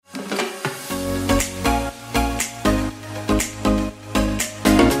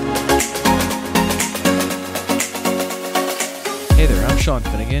Sean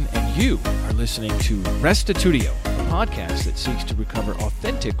Finnegan, and you are listening to Restitutio, a podcast that seeks to recover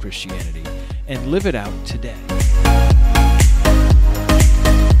authentic Christianity and live it out today.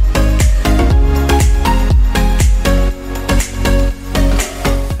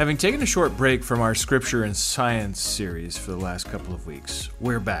 Having taken a short break from our Scripture and Science series for the last couple of weeks,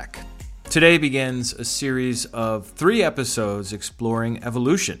 we're back. Today begins a series of 3 episodes exploring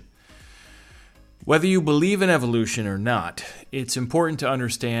evolution. Whether you believe in evolution or not, it's important to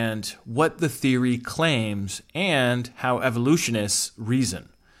understand what the theory claims and how evolutionists reason.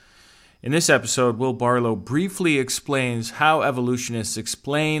 In this episode, Will Barlow briefly explains how evolutionists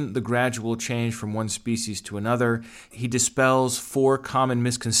explain the gradual change from one species to another. He dispels 4 common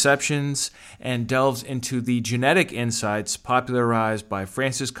misconceptions and delves into the genetic insights popularized by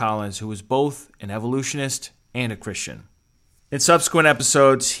Francis Collins, who was both an evolutionist and a Christian. In subsequent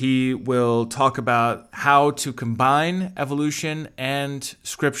episodes, he will talk about how to combine evolution and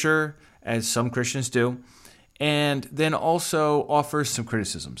Scripture, as some Christians do, and then also offers some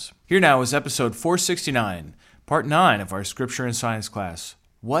criticisms. Here now is episode 469, part 9 of our Scripture and Science class.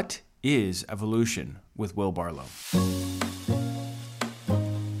 What is evolution? With Will Barlow.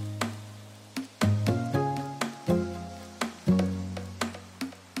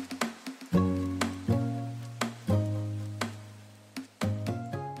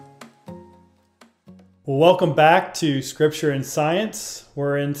 Welcome back to Scripture and Science.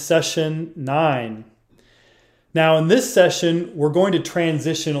 We're in session 9. Now, in this session, we're going to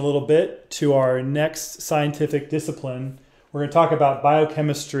transition a little bit to our next scientific discipline. We're going to talk about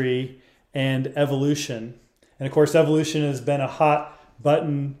biochemistry and evolution. And of course, evolution has been a hot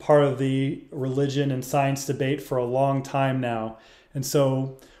button part of the religion and science debate for a long time now. And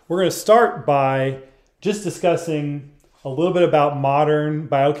so we're going to start by just discussing a little bit about modern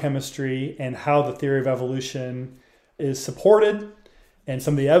biochemistry and how the theory of evolution is supported and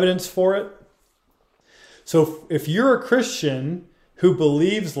some of the evidence for it. So if you're a Christian who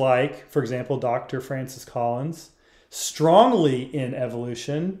believes, like, for example, Dr. Francis Collins, strongly in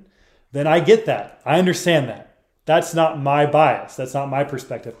evolution, then I get that. I understand that. That's not my bias. That's not my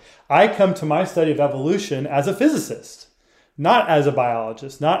perspective. I come to my study of evolution as a physicist, not as a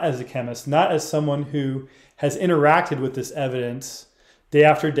biologist, not as a chemist, not as someone who has interacted with this evidence day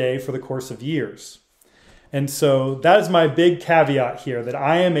after day for the course of years. And so that is my big caveat here, that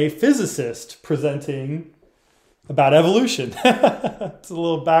I am a physicist presenting about evolution. It's a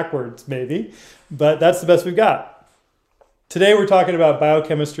little backwards maybe, but that's the best we've got. Today we're talking about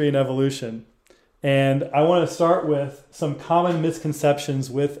biochemistry and evolution. And I want to start with some common misconceptions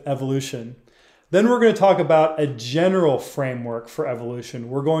with evolution. Then we're going to talk about a general framework for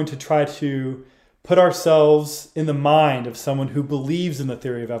evolution. We're going to try to put ourselves in the mind of someone who believes in the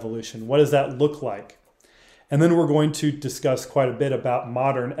theory of evolution. What does that look like? And then we're going to discuss quite a bit about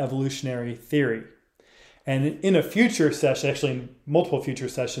modern evolutionary theory. And in a future session, actually in multiple future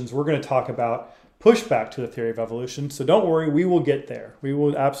sessions, we're going to talk about pushback to the theory of evolution. So don't worry, we will get there. We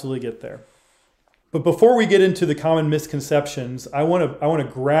will absolutely get there. But before we get into the common misconceptions, I want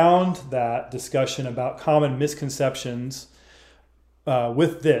to ground that discussion about common misconceptions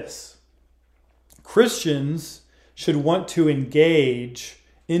with this. Christians should want to engage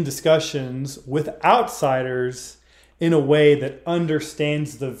in discussions with outsiders in a way that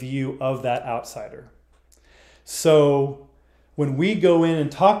understands the view of that outsider. So when we go in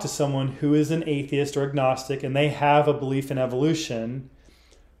and talk to someone who is an atheist or agnostic and they have a belief in evolution,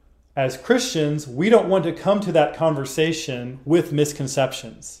 as Christians, we don't want to come to that conversation with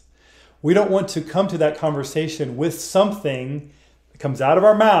misconceptions. We don't want to come to that conversation with something that comes out of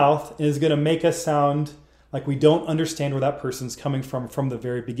our mouth and is going to make us sound like we don't understand where that person's coming from the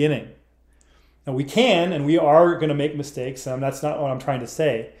very beginning. Now we can, and we are going to make mistakes, and that's not what I'm trying to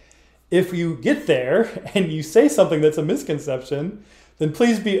say. If you get there and you say something that's a misconception, then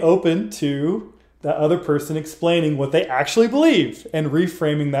please be open to that other person explaining what they actually believe and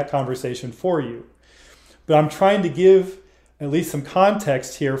reframing that conversation for you. But I'm trying to give at least some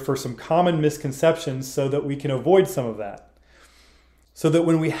context here for some common misconceptions so that we can avoid some of that. So that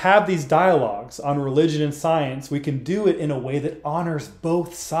when we have these dialogues on religion and science, we can do it in a way that honors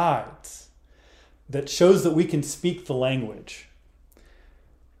both sides, that shows that we can speak the language.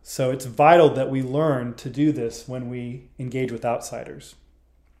 So it's vital that we learn to do this when we engage with outsiders.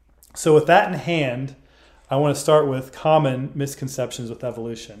 So with that in hand, I want to start with common misconceptions with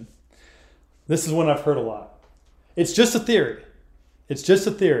evolution. This is one I've heard a lot. It's just a theory. It's just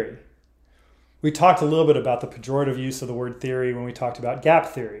a theory. We talked a little bit about the pejorative use of the word theory when we talked about gap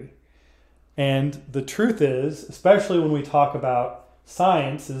theory. And the truth is, especially when we talk about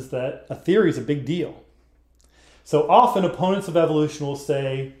science, is that a theory is a big deal. So often opponents of evolution will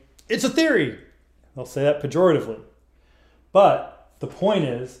say, it's a theory. They'll say that pejoratively. But the point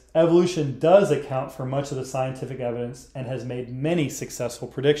is, evolution does account for much of the scientific evidence and has made many successful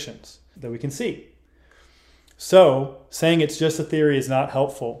predictions that we can see. So, saying it's just a theory is not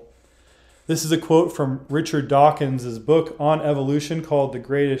helpful. This is a quote from Richard Dawkins' book on evolution called The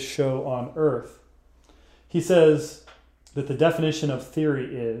Greatest Show on Earth. He says that the definition of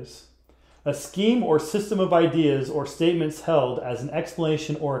theory is a scheme or system of ideas or statements held as an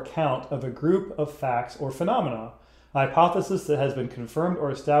explanation or account of a group of facts or phenomena, a hypothesis that has been confirmed or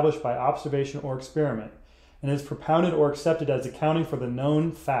established by observation or experiment, and is propounded or accepted as accounting for the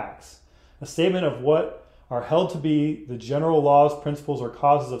known facts, a statement of what are held to be the general laws, principles, or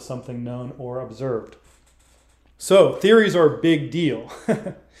causes of something known or observed. So, theories are a big deal.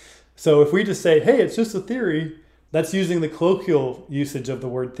 So if we just say, hey, it's just a theory, that's using the colloquial usage of the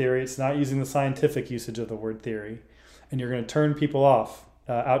word theory. It's not using the scientific usage of the word theory. And you're going to turn people off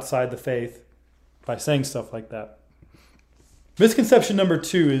outside the faith by saying stuff like that. Misconception number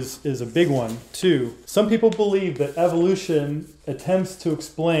 2 is a big one, too. Some people believe that evolution attempts to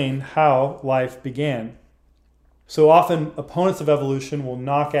explain how life began. So often, opponents of evolution will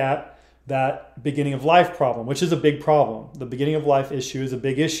knock at that beginning of life problem, which is a big problem. The beginning of life issue is a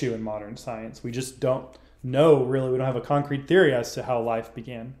big issue in modern science. We just don't know, really. We don't have a concrete theory as to how life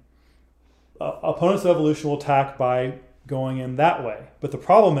began. Opponents of evolution will attack by going in that way. But the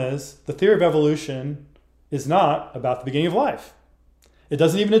problem is, the theory of evolution is not about the beginning of life. It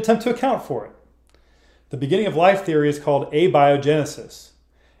doesn't even attempt to account for it. The beginning of life theory is called abiogenesis.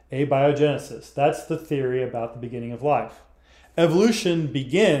 Abiogenesis, that's the theory about the beginning of life. Evolution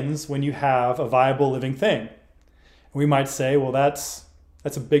begins when you have a viable living thing. We might say, well, that's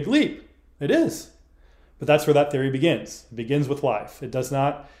a big leap. It is. But that's where that theory begins. It begins with life. It does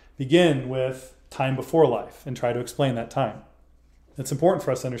not begin with time before life and try to explain that time. It's important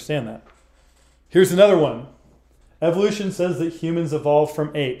for us to understand that. Here's another one. Evolution says that humans evolved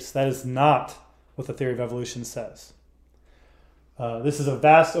from apes. That is not what the theory of evolution says. This is a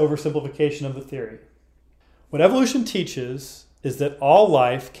vast oversimplification of the theory. What evolution teaches is that all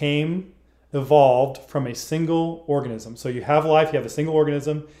life evolved from a single organism. So you have life, you have a single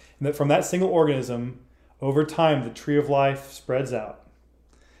organism, and that from that single organism, over time, the tree of life spreads out.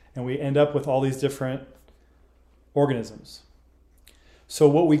 And we end up with all these different organisms. So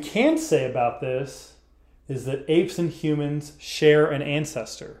what we can say about this is that apes and humans share an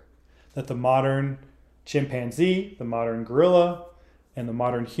ancestor. That the modern chimpanzee, the modern gorilla, and the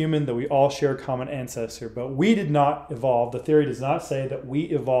modern human, that we all share a common ancestor. But we did not evolve. The theory does not say that we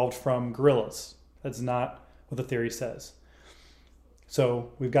evolved from gorillas. That's not what the theory says.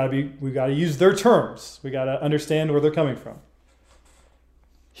 So we've got to use their terms. We got to understand where they're coming from.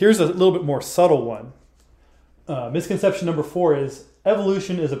 Here's a little bit more subtle one. Misconception number 4 is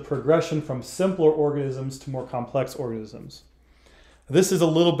evolution is a progression from simpler organisms to more complex organisms. This is a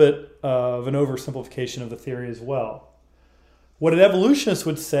little bit of an oversimplification of the theory as well. What an evolutionist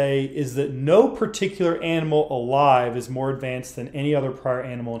would say is that no particular animal alive is more advanced than any other prior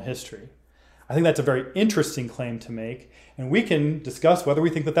animal in history. I think that's a very interesting claim to make, and we can discuss whether we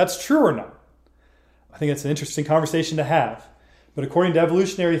think that that's true or not. I think it's an interesting conversation to have. But according to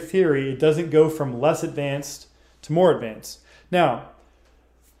evolutionary theory, it doesn't go from less advanced to more advanced. Now,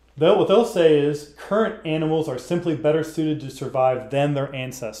 what they'll say is current animals are simply better suited to survive than their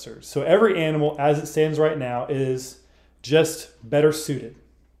ancestors. So every animal, as it stands right now, is just better suited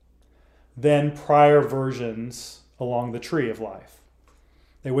than prior versions along the tree of life.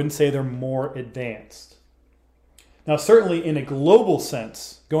 They wouldn't say they're more advanced. Now, certainly in a global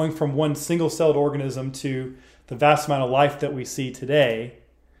sense, going from one single-celled organism to the vast amount of life that we see today,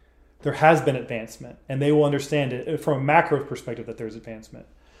 there has been advancement, and they will understand it from a macro perspective that there's advancement.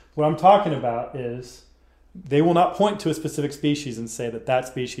 What I'm talking about is they will not point to a specific species and say that that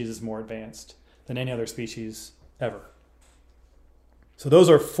species is more advanced than any other species ever. So those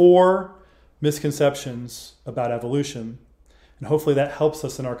are 4 misconceptions about evolution, and hopefully that helps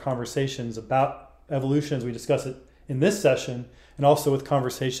us in our conversations about evolution as we discuss it in this session and also with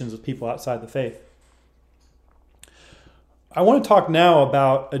conversations with people outside the faith. I want to talk now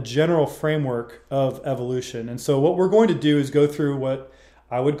about a general framework of evolution. And so what we're going to do is go through what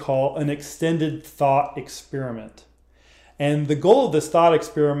I would call an extended thought experiment. And the goal of this thought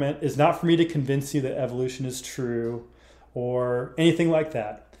experiment is not for me to convince you that evolution is true or anything like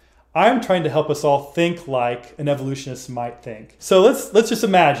that. I'm trying to help us all think like an evolutionist might think. So let's just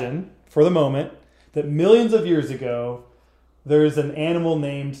imagine for the moment that millions of years ago, there's an animal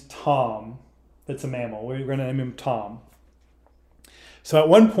named Tom. It's a mammal. We're going to name him Tom. So at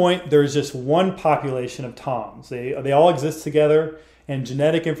one point, there's just one population of toms. They all exist together, and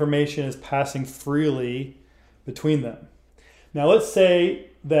genetic information is passing freely between them. Now, let's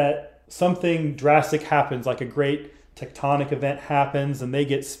say that something drastic happens, like a great tectonic event happens, and they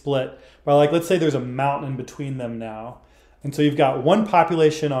get split. But let's say there's a mountain between them now. And so you've got one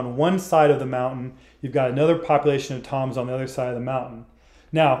population on one side of the mountain. You've got another population of toms on the other side of the mountain.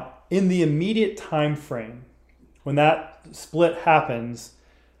 Now, in the immediate time frame, when that split happens,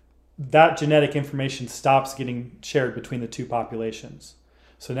 that genetic information stops getting shared between the two populations.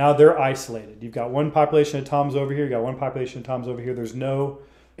 So now they're isolated. You've got one population of toms over here, you've got one population of toms over here. There's no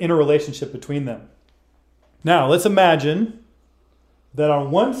interrelationship between them. Now, let's imagine that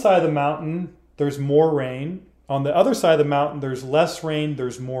on one side of the mountain, there's more rain. On the other side of the mountain, there's less rain,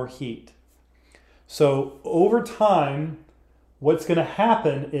 there's more heat. So over time, what's going to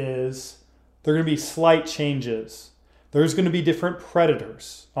happen is there are going to be slight changes. There's going to be different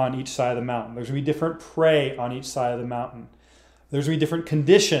predators on each side of the mountain. There's going to be different prey on each side of the mountain. There's going to be different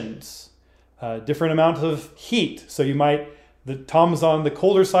conditions, different amounts of heat. So the toms on the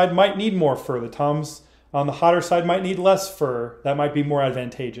colder side might need more fur. The toms on the hotter side might need less fur. That might be more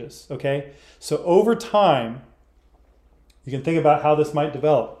advantageous, okay? So over time, you can think about how this might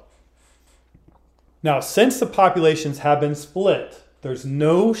develop. Now, since the populations have been split, there's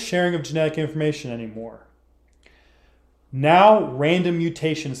no sharing of genetic information anymore. Now, random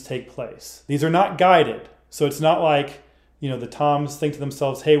mutations take place. These are not guided. So it's not like, the toms think to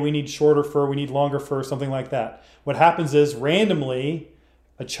themselves, hey, we need shorter fur, we need longer fur, something like that. What happens is randomly,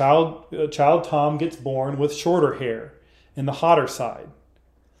 a child tom gets born with shorter hair in the hotter side.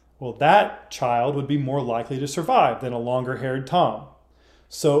 Well, that child would be more likely to survive than a longer-haired tom.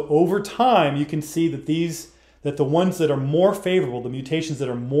 So over time, you can see that the ones that are more favorable, the mutations that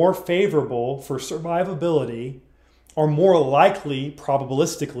are more favorable for survivability, are more likely,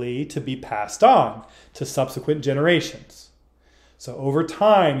 probabilistically, to be passed on to subsequent generations. So over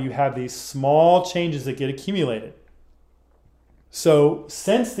time, you have these small changes that get accumulated. So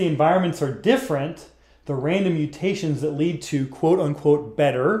since the environments are different, the random mutations that lead to quote-unquote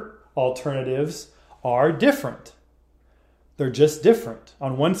better alternatives are different. They're just different.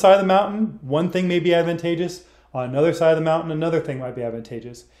 On one side of the mountain, one thing may be advantageous. On another side of the mountain, another thing might be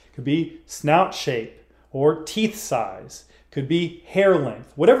advantageous. It could be snout shape or teeth size. It could be hair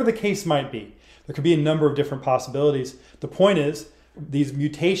length. Whatever the case might be, there could be a number of different possibilities. The point is, these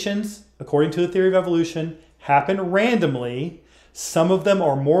mutations, according to the theory of evolution, happen randomly. Some of them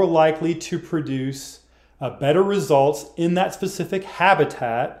are more likely to produce better results in that specific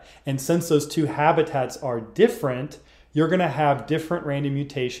habitat. And since those two habitats are different, you're going to have different random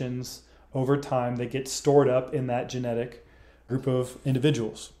mutations over time that get stored up in that genetic group of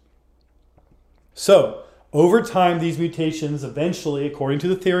individuals. So, over time, these mutations eventually, according to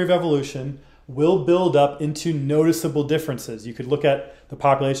the theory of evolution, will build up into noticeable differences. You could look at the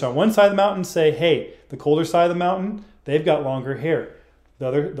population on one side of the mountain and say, hey, the colder side of the mountain, they've got longer hair.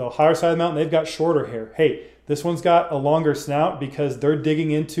 The hotter side of the mountain, they've got shorter hair. Hey, this one's got a longer snout because they're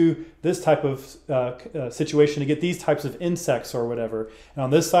digging into this type of situation to get these types of insects or whatever. And on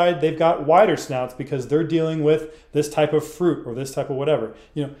this side, they've got wider snouts because they're dealing with this type of fruit or this type of whatever.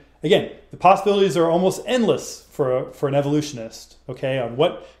 Again, the possibilities are almost endless for an evolutionist, okay, on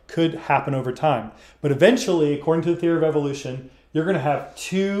what could happen over time. But eventually, according to the theory of evolution, you're going to have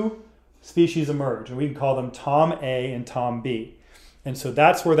two species emerge, and we can call them Tom A and Tom B. And so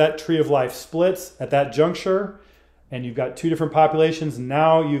that's where that tree of life splits at that juncture, and you've got two different populations.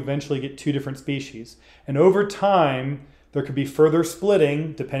 Now you eventually get two different species. And over time, there could be further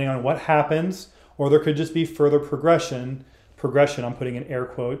splitting depending on what happens, or there could just be further progression, I'm putting in air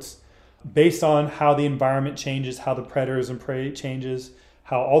quotes, based on how the environment changes, how the predators and prey changes,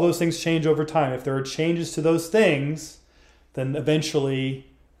 how all those things change over time. If there are changes to those things, then eventually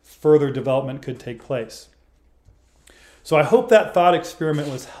further development could take place. So I hope that thought experiment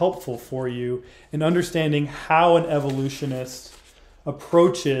was helpful for you in understanding how an evolutionist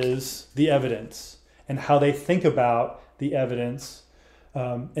approaches the evidence and how they think about the evidence,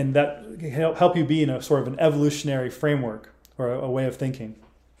 and that can help you be in a sort of an evolutionary framework or a way of thinking.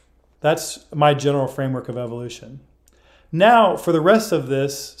 That's my general framework of evolution. Now, for the rest of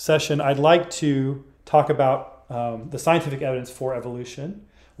this session, I'd like to talk about the scientific evidence for evolution.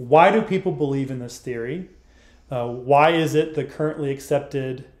 Why do people believe in this theory? Why is it the currently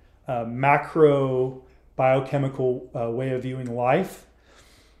accepted macro biochemical way of viewing life?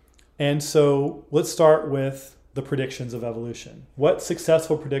 And so let's start with the predictions of evolution. What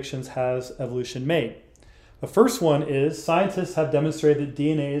successful predictions has evolution made? The first one is scientists have demonstrated that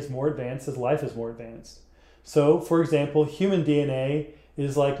DNA is more advanced as life is more advanced. So, for example, human DNA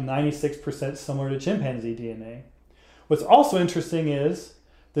is like 96% similar to chimpanzee DNA. What's also interesting is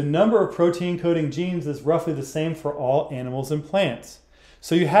the number of protein-coding genes is roughly the same for all animals and plants.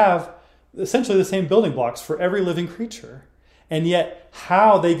 So you have essentially the same building blocks for every living creature. And yet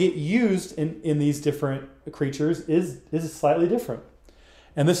how they get used in these different creatures is slightly different.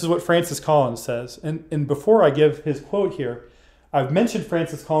 And this is what Francis Collins says. And before I give his quote here, I've mentioned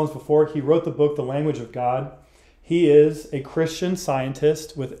Francis Collins before. He wrote the book, The Language of God. He is a Christian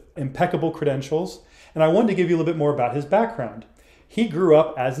scientist with impeccable credentials. And I wanted to give you a little bit more about his background. He grew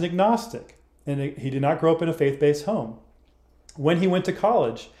up as an agnostic, and he did not grow up in a faith-based home. When he went to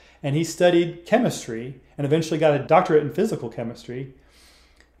college and he studied chemistry and eventually got a doctorate in physical chemistry,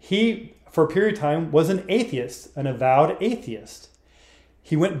 he, for a period of time, was an atheist, an avowed atheist.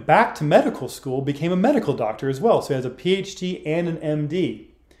 He went back to medical school, became a medical doctor as well. So he has a PhD and an MD.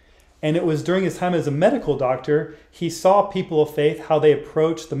 And it was during his time as a medical doctor, he saw people of faith, how they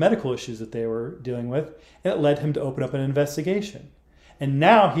approached the medical issues that they were dealing with, and it led him to open up an investigation. And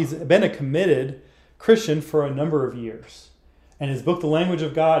now he's been a committed Christian for a number of years. And his book, The Language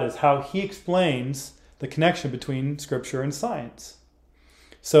of God, is how he explains the connection between Scripture and science.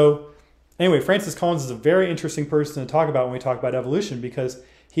 So anyway, Francis Collins is a very interesting person to talk about when we talk about evolution, because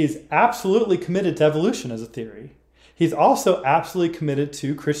he's absolutely committed to evolution as a theory. He's also absolutely committed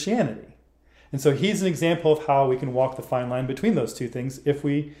to Christianity. And so he's an example of how we can walk the fine line between those two things if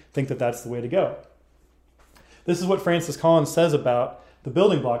we think that that's the way to go. This is what Francis Collins says about the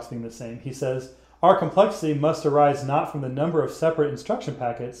building blocks being the same. He says, our complexity must arise not from the number of separate instruction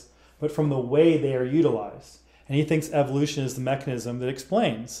packets, but from the way they are utilized. And he thinks evolution is the mechanism that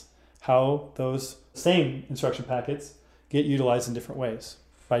explains how those same instruction packets get utilized in different ways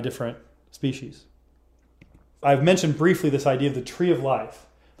by different species. I've mentioned briefly this idea of the tree of life.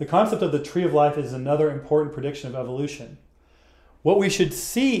 The concept of the tree of life is another important prediction of evolution. What we should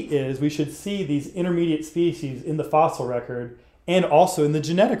see is we should see these intermediate species in the fossil record and also in the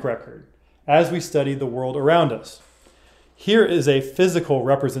genetic record as we study the world around us. Here is a physical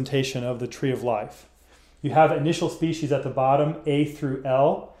representation of the tree of life. You have initial species at the bottom, A through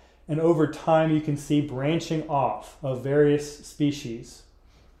L, and over time you can see branching off of various species.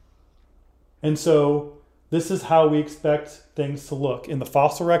 And so this is how we expect things to look. In the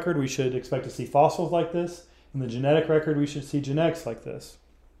fossil record, we should expect to see fossils like this. In the genetic record, we should see genetics like this.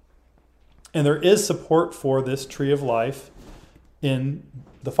 And there is support for this tree of life in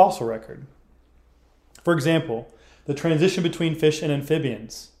the fossil record. For example, the transition between fish and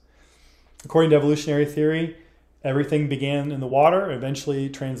amphibians. According to evolutionary theory, everything began in the water and eventually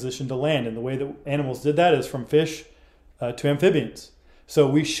transitioned to land. And the way that animals did that is from fish to amphibians. So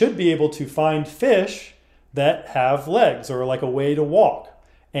we should be able to find fish that have legs or like a way to walk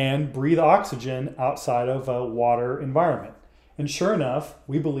and breathe oxygen outside of a water environment. And sure enough,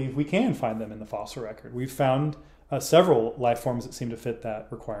 we believe we can find them in the fossil record. We've found several life forms that seem to fit that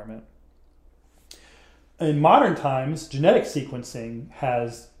requirement. In modern times, genetic sequencing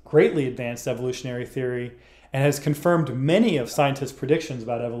has greatly advanced evolutionary theory and has confirmed many of scientists' predictions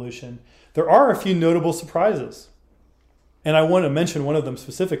about evolution. There are a few notable surprises. And I want to mention one of them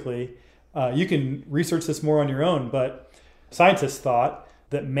specifically. You can research this more on your own, but scientists thought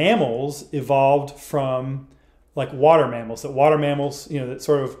that mammals evolved from like water mammals, that water mammals, that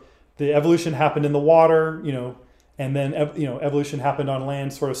sort of the evolution happened in the water, and then, evolution happened on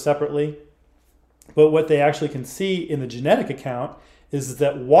land sort of separately. But what they actually can see in the genetic account is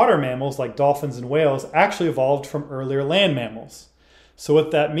that water mammals like dolphins and whales actually evolved from earlier land mammals. So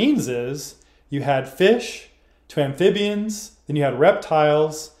what that means is you had fish to amphibians, then you had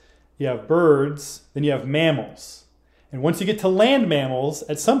reptiles, you have birds, then you have mammals. And once you get to land mammals,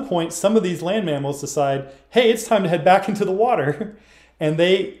 at some point, some of these land mammals decide, hey, it's time to head back into the water. And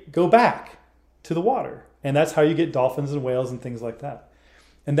they go back to the water. And that's how you get dolphins and whales and things like that.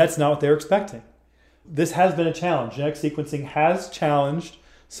 And that's not what they're expecting. This has been a challenge. Genetic sequencing has challenged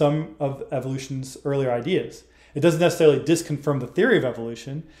some of evolution's earlier ideas. It doesn't necessarily disconfirm the theory of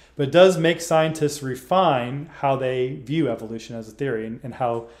evolution, but it does make scientists refine how they view evolution as a theory and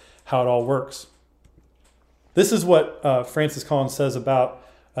how it all works. This is what Francis Collins says about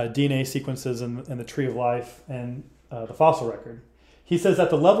DNA sequences and the tree of life and the fossil record. He says, at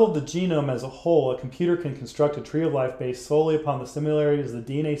the level of the genome as a whole, a computer can construct a tree of life based solely upon the similarities of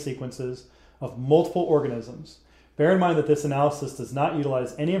the DNA sequences of multiple organisms. Bear in mind that this analysis does not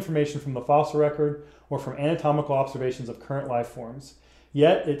utilize any information from the fossil record or from anatomical observations of current life forms.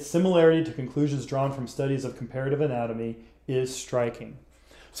 Yet, its similarity to conclusions drawn from studies of comparative anatomy is striking.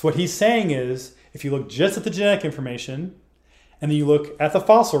 So what he's saying is, if you look just at the genetic information, and then you look at the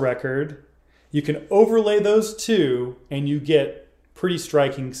fossil record, You can overlay those two and you get pretty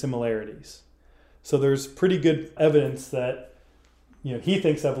striking similarities. So there's pretty good evidence that he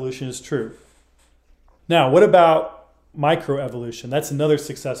thinks evolution is true. Now, what about microevolution? That's another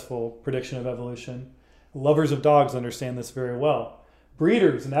successful prediction of evolution. Lovers of dogs understand this very well.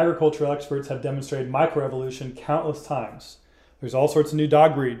 Breeders and agricultural experts have demonstrated microevolution countless times. There's all sorts of new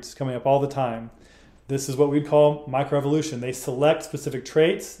dog breeds coming up all the time. This is what we'd call microevolution. They select specific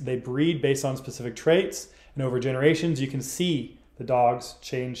traits, they breed based on specific traits, and over generations you can see the dogs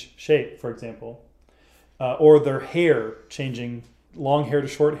change shape, for example, or their hair changing, long hair to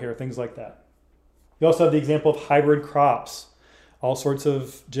short hair, things like that. You also have the example of hybrid crops, all sorts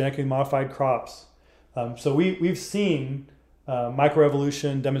of genetically modified crops. So we've seen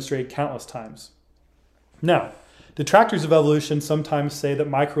microevolution demonstrated countless times. Now, detractors of evolution sometimes say that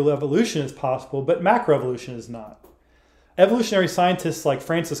microevolution is possible, but macroevolution is not. Evolutionary scientists like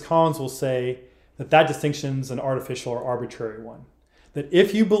Francis Collins will say that distinction is an artificial or arbitrary one. That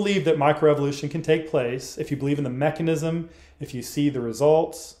if you believe that microevolution can take place, if you believe in the mechanism, if you see the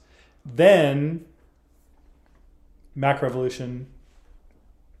results, then macroevolution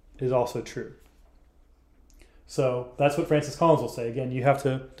is also true. So that's what Francis Collins will say. Again, you have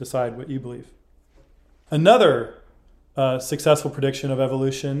to decide what you believe. Another successful prediction of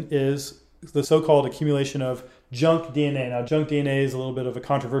evolution is the so-called accumulation of junk DNA. Now, junk DNA is a little bit of a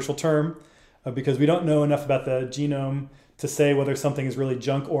controversial term because we don't know enough about the genome to say whether something is really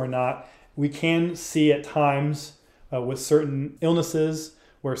junk or not. We can see at times with certain illnesses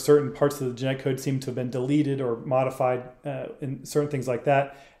where certain parts of the genetic code seem to have been deleted or modified in certain things like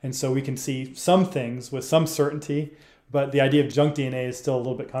that. And so we can see some things with some certainty, but the idea of junk DNA is still a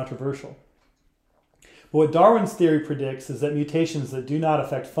little bit controversial. But what Darwin's theory predicts is that mutations that do not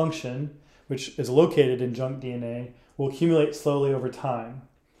affect function, which is located in junk DNA, will accumulate slowly over time.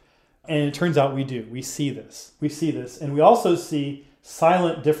 And it turns out we do. We see this. And we also see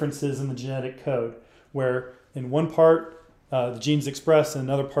silent differences in the genetic code, where in one part the gene's expressed, in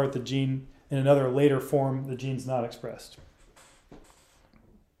another part the gene, in another later form, the gene's not expressed.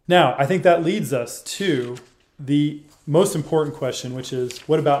 Now, I think that leads us to the most important question, which is,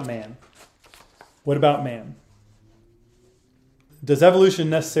 what about man? What about man? Does evolution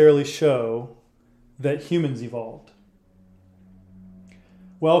necessarily show that humans evolved?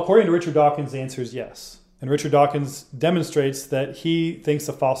 Well, according to Richard Dawkins, the answer is yes. And Richard Dawkins demonstrates that he thinks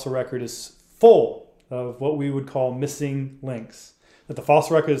the fossil record is full of what we would call missing links. That the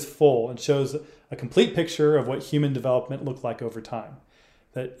fossil record is full and shows a complete picture of what human development looked like over time.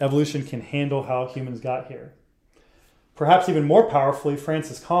 That evolution can handle how humans got here. Perhaps even more powerfully,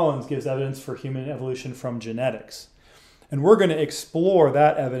 Francis Collins gives evidence for human evolution from genetics. And we're going to explore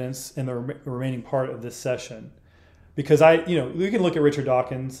that evidence in the remaining part of this session. Because we can look at Richard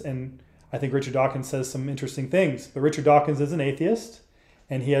Dawkins, and I think Richard Dawkins says some interesting things. But Richard Dawkins is an atheist,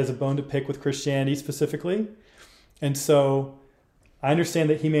 and he has a bone to pick with Christianity specifically. And so I understand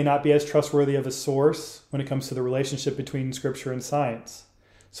that he may not be as trustworthy of a source when it comes to the relationship between Scripture and science.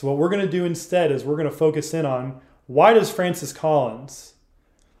 So what we're going to do instead is we're going to focus in on, why does Francis Collins,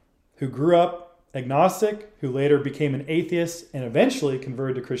 who grew up agnostic, who later became an atheist and eventually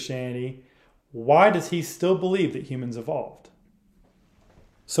converted to Christianity, why does he still believe that humans evolved?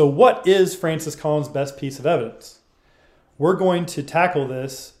 So what is Francis Collins' best piece of evidence? We're going to tackle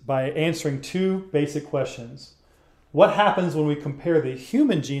this by answering two basic questions. What happens when we compare the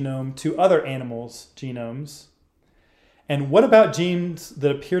human genome to other animals' genomes? And what about genes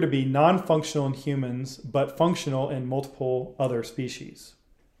that appear to be non-functional in humans but functional in multiple other species?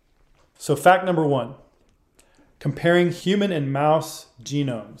 So fact number one, comparing human and mouse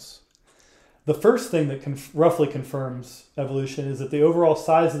genomes. The first thing that roughly confirms evolution is that the overall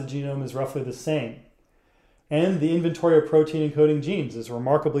size of the genome is roughly the same. And the inventory of protein encoding genes is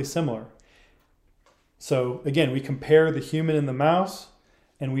remarkably similar. So again, we compare the human and the mouse,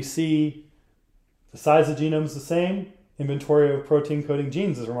 and we see the size of the genome is the same. Inventory of protein coding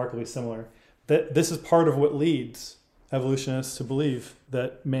genes is remarkably similar. This is part of what leads evolutionists to believe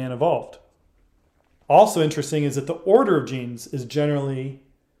that man evolved. Also interesting is that the order of genes is generally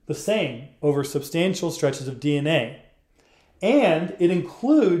the same over substantial stretches of DNA. And it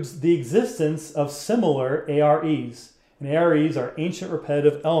includes the existence of similar AREs. And AREs are ancient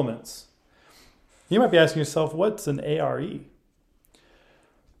repetitive elements. You might be asking yourself, what's an ARE?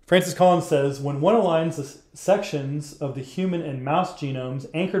 Francis Collins says, when one aligns the sections of the human and mouse genomes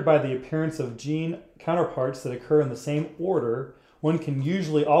anchored by the appearance of gene counterparts that occur in the same order, one can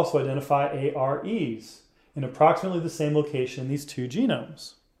usually also identify AREs in approximately the same location in these two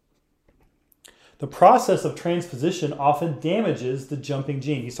genomes. The process of transposition often damages the jumping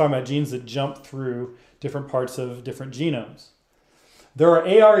gene. He's talking about genes that jump through different parts of different genomes. There are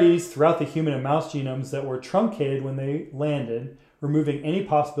AREs throughout the human and mouse genomes that were truncated when they landed, removing any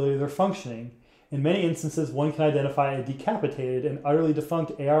possibility of their functioning. In many instances, one can identify a decapitated and utterly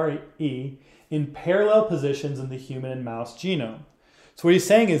defunct ARE in parallel positions in the human and mouse genome. So what he's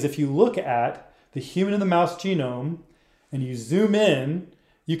saying is if you look at the human and the mouse genome and you zoom in,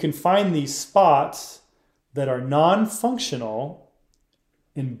 you can find these spots that are non-functional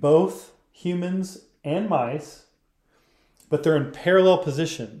in both humans and mice, but they're in parallel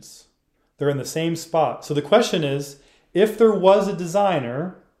positions. They're in the same spot. So the question is, if there was a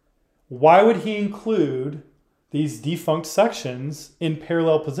designer, why would he include these defunct sections in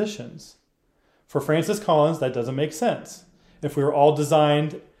parallel positions? For Francis Collins, that doesn't make sense. If we were all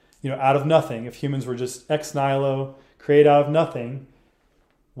designed, out of nothing, if humans were just ex nihilo, created out of nothing,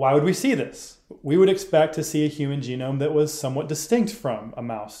 why would we see this? We would expect to see a human genome that was somewhat distinct from a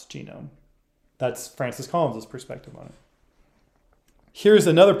mouse genome. That's Francis Collins' perspective on it. Here's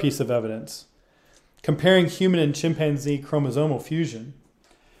another piece of evidence. Comparing human and chimpanzee chromosomal fusion.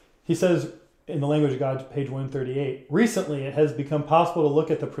 He says, in the language of God, page 138, recently it has become possible to look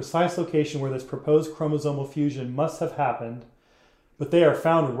at the precise location where this proposed chromosomal fusion must have happened, but they are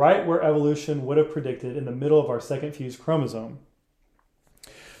found right where evolution would have predicted, in the middle of our second fused chromosome.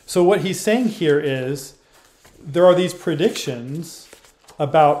 So what he's saying here is there are these predictions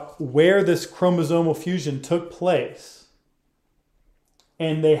about where this chromosomal fusion took place,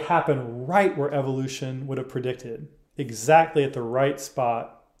 and they happen right where evolution would have predicted, exactly at the right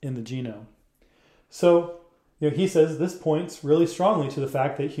spot in the genome. So, he says this points really strongly to the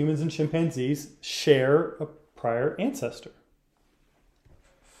fact that humans and chimpanzees share a prior ancestor.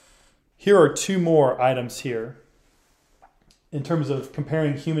 Here are two more items here. In terms of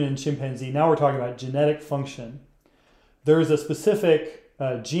comparing human and chimpanzee, now we're talking about genetic function. There is a specific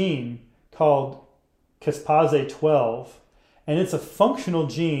gene called caspase-12, and it's a functional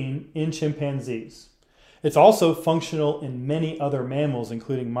gene in chimpanzees. It's also functional in many other mammals,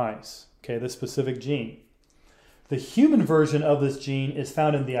 including mice. Okay, this specific gene. The human version of this gene is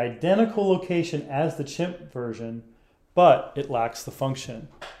found in the identical location as the chimp version, but it lacks the function.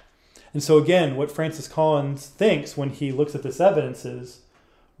 And so again, what Francis Collins thinks when he looks at this evidence is,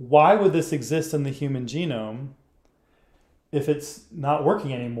 why would this exist in the human genome if it's not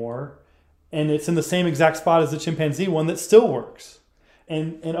working anymore, and it's in the same exact spot as the chimpanzee one that still works?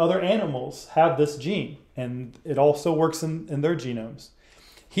 And other animals have this gene, and it also works in their genomes.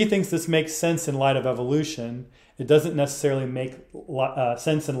 He thinks this makes sense in light of evolution. It doesn't necessarily make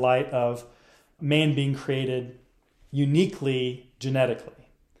sense in light of man being created uniquely genetically.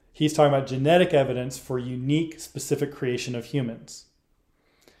 He's talking about genetic evidence for unique, specific creation of humans.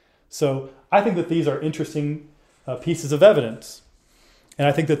 So I think that these are interesting pieces of evidence, and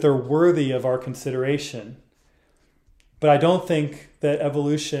I think that they're worthy of our consideration. But I don't think that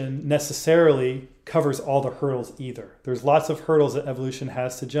evolution necessarily covers all the hurdles either. There's lots of hurdles that evolution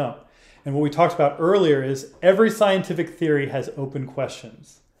has to jump. And what we talked about earlier is every scientific theory has open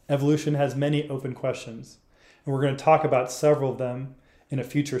questions. Evolution has many open questions. And we're going to talk about several of them in a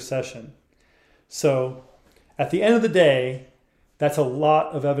future session. So at the end of the day, that's a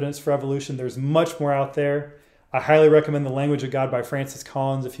lot of evidence for evolution. There's much more out there. I highly recommend The Language of God by Francis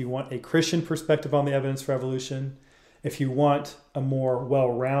Collins if you want a Christian perspective on the evidence for evolution. If you want a more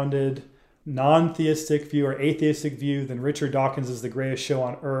well-rounded, non-theistic view or atheistic view, then Richard Dawkins' The Greatest Show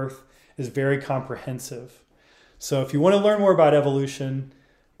on Earth is very comprehensive. So if you want to learn more about evolution,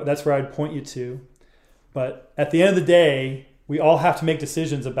 that's where I'd point you to. But at the end of the day, we all have to make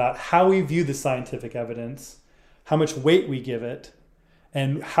decisions about how we view the scientific evidence, how much weight we give it,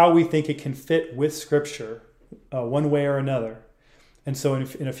 and how we think it can fit with Scripture one way or another. And so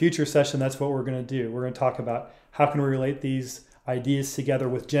in a future session, that's what we're going to do. We're going to talk about how can we relate these ideas together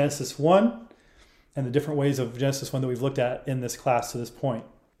with Genesis 1 and the different ways of Genesis 1 that we've looked at in this class to this point.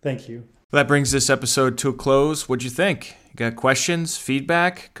 Thank you. Well, that brings this episode to a close. What'd you think? You got questions,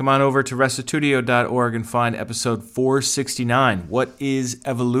 feedback? Come on over to restitutio.org and find episode 469, What is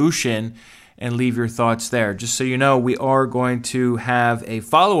Evolution? And leave your thoughts there. Just so you know, we are going to have a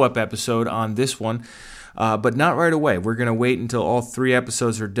follow-up episode on this one, but not right away. We're going to wait until all 3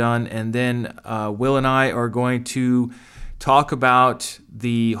 episodes are done, and then Will and I are going to talk about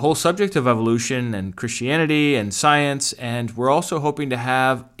the whole subject of evolution and Christianity and science, and we're also hoping to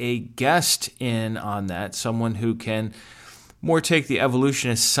have a guest in on that, someone who can more take the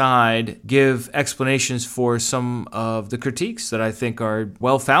evolutionist side, give explanations for some of the critiques that I think are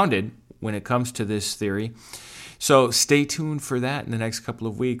well-founded when it comes to this theory. So stay tuned for that in the next couple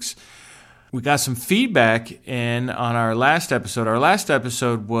of weeks. We got some feedback in on our last episode. Our last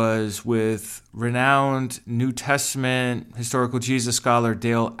episode was with renowned New Testament historical Jesus scholar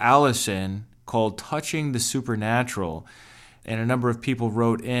Dale Allison, called Touching the Supernatural. And a number of people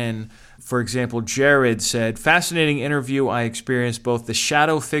wrote in. For example, Jared said, "Fascinating interview. I experienced both the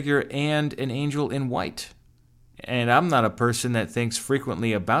shadow figure and an angel in white." And I'm not a person that thinks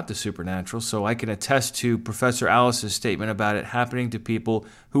frequently about the supernatural, so I can attest to Professor Alice's statement about it happening to people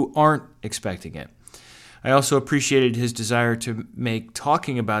who aren't expecting it. I also appreciated his desire to make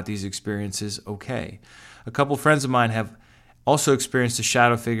talking about these experiences okay. A couple friends of mine have also experienced the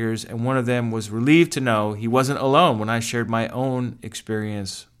shadow figures, and one of them was relieved to know he wasn't alone when I shared my own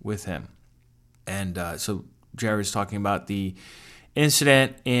experience with him. And so Jared's talking about the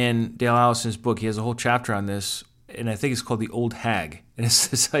incident in Dale Allison's book. He has a whole chapter on this, and I think it's called The Old Hag. And it's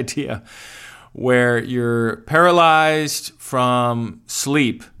this idea where you're paralyzed from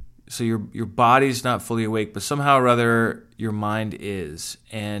sleep, so your body's not fully awake, but somehow or other your mind is,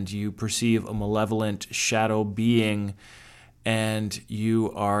 and you perceive a malevolent shadow being, and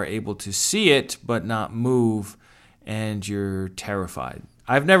you are able to see it but not move, and you're terrified.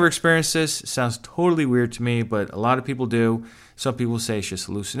 I've never experienced this. It sounds totally weird to me, but a lot of people do. Some people say it's just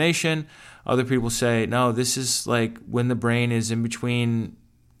hallucination. Other people say, no, this is like when the brain is in between,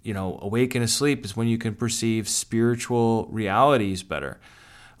 awake and asleep is when you can perceive spiritual realities better.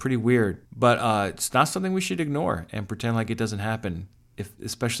 Pretty weird. But it's not something we should ignore and pretend like it doesn't happen,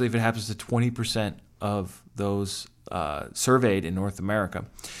 especially if it happens to 20% of those surveyed in North America.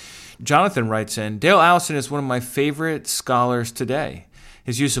 Jonathan writes in, "Dale Allison is one of my favorite scholars today.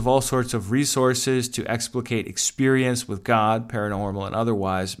 His use of all sorts of resources to explicate experience with God, paranormal and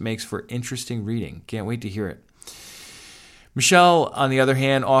otherwise, makes for interesting reading. Can't wait to hear it." Michelle, on the other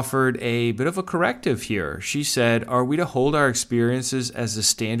hand, offered a bit of a corrective here. She said, "Are we to hold our experiences as the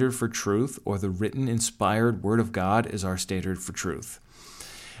standard for truth, or the written, inspired Word of God as our standard for truth?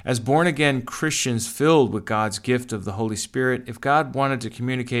 As born-again Christians filled with God's gift of the Holy Spirit, if God wanted to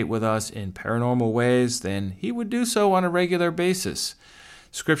communicate with us in paranormal ways, then He would do so on a regular basis.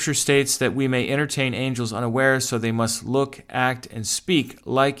 Scripture states that we may entertain angels unawares, so they must look, act, and speak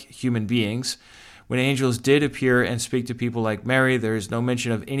like human beings. When angels did appear and speak to people like Mary, there is no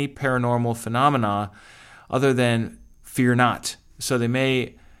mention of any paranormal phenomena other than fear not, so they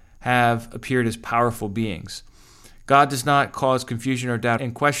may have appeared as powerful beings. God does not cause confusion or doubt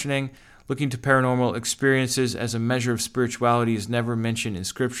in questioning. Looking to paranormal experiences as a measure of spirituality is never mentioned in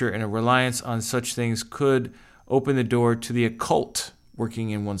Scripture, and a reliance on such things could open the door to the occult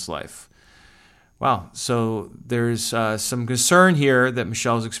working in one's life." Wow, so there's some concern here that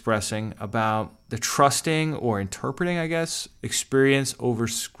Michelle's expressing about the trusting or interpreting, experience over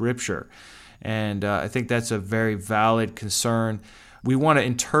Scripture. And I think that's a very valid concern. We want to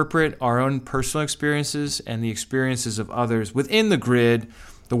interpret our own personal experiences and the experiences of others within the grid,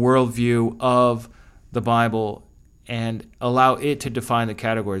 the worldview of the Bible, and allow it to define the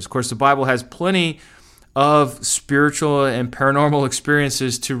categories. Of course, the Bible has plenty of spiritual and paranormal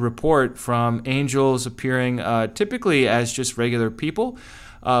experiences to report, from angels appearing typically as just regular people,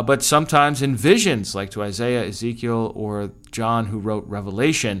 but sometimes in visions, like to Isaiah, Ezekiel, or John, who wrote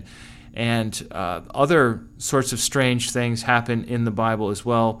Revelation. And other sorts of strange things happen in the Bible as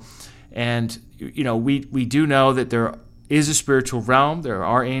well. And, we do know that there is a spiritual realm. There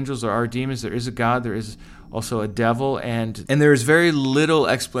are angels, there are demons, there is a God, there is also a devil, and there is very little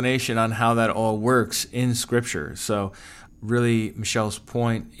explanation on how that all works in Scripture. So really, Michelle's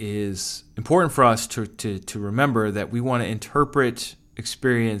point is important for us to remember, that we want to interpret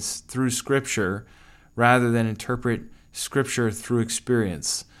experience through Scripture rather than interpret Scripture through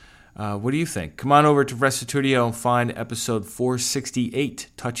experience. What do you think? Come on over to Restitudio and find episode 468,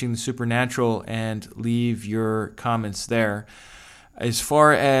 Touching the Supernatural, and leave your comments there. As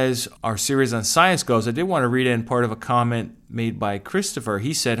far as our series on science goes, I did want to read in part of a comment made by Christopher.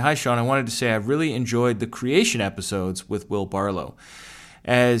 He said, "Hi, Sean. I wanted to say I really enjoyed the creation episodes with Will Barlow.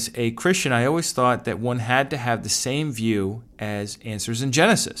 As a Christian, I always thought that one had to have the same view as Answers in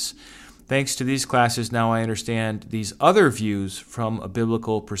Genesis. Thanks to these classes, now I understand these other views from a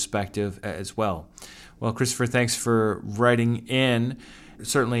biblical perspective as well." Well, Christopher, thanks for writing in.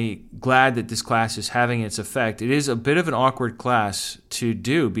 Certainly glad that this class is having its effect. It is a bit of an awkward class to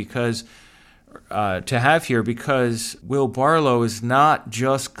do because Will Barlow is not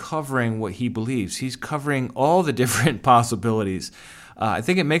just covering what he believes. He's covering all the different possibilities. I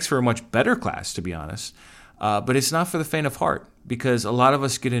think it makes for a much better class, to be honest. But it's not for the faint of heart, because a lot of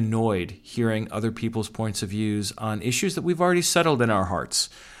us get annoyed hearing other people's points of views on issues that we've already settled in our hearts.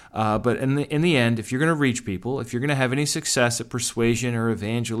 But in the end, if you're going to reach people, if you're going to have any success at persuasion or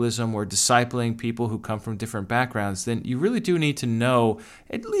evangelism or discipling people who come from different backgrounds, then you really do need to know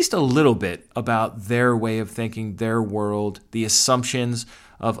at least a little bit about their way of thinking, their world, the assumptions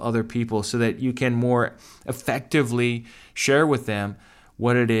of other people, so that you can more effectively share with them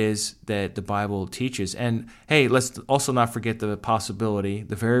what it is that the Bible teaches. And hey, let's also not forget the possibility,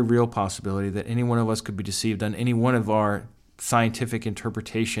 the very real possibility, that any one of us could be deceived on any one of our scientific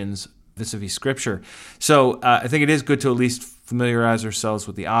interpretations vis-a-vis Scripture. So I think it is good to at least familiarize ourselves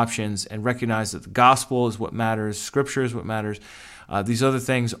with the options and recognize that the gospel is what matters, Scripture is what matters. These other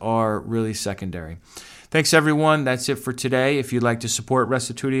things are really secondary. Thanks, everyone. That's it for today. If you'd like to support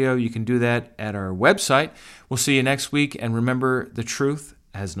Restitutio, you can do that at our website. We'll see you next week, and remember, the truth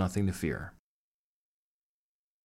has nothing to fear.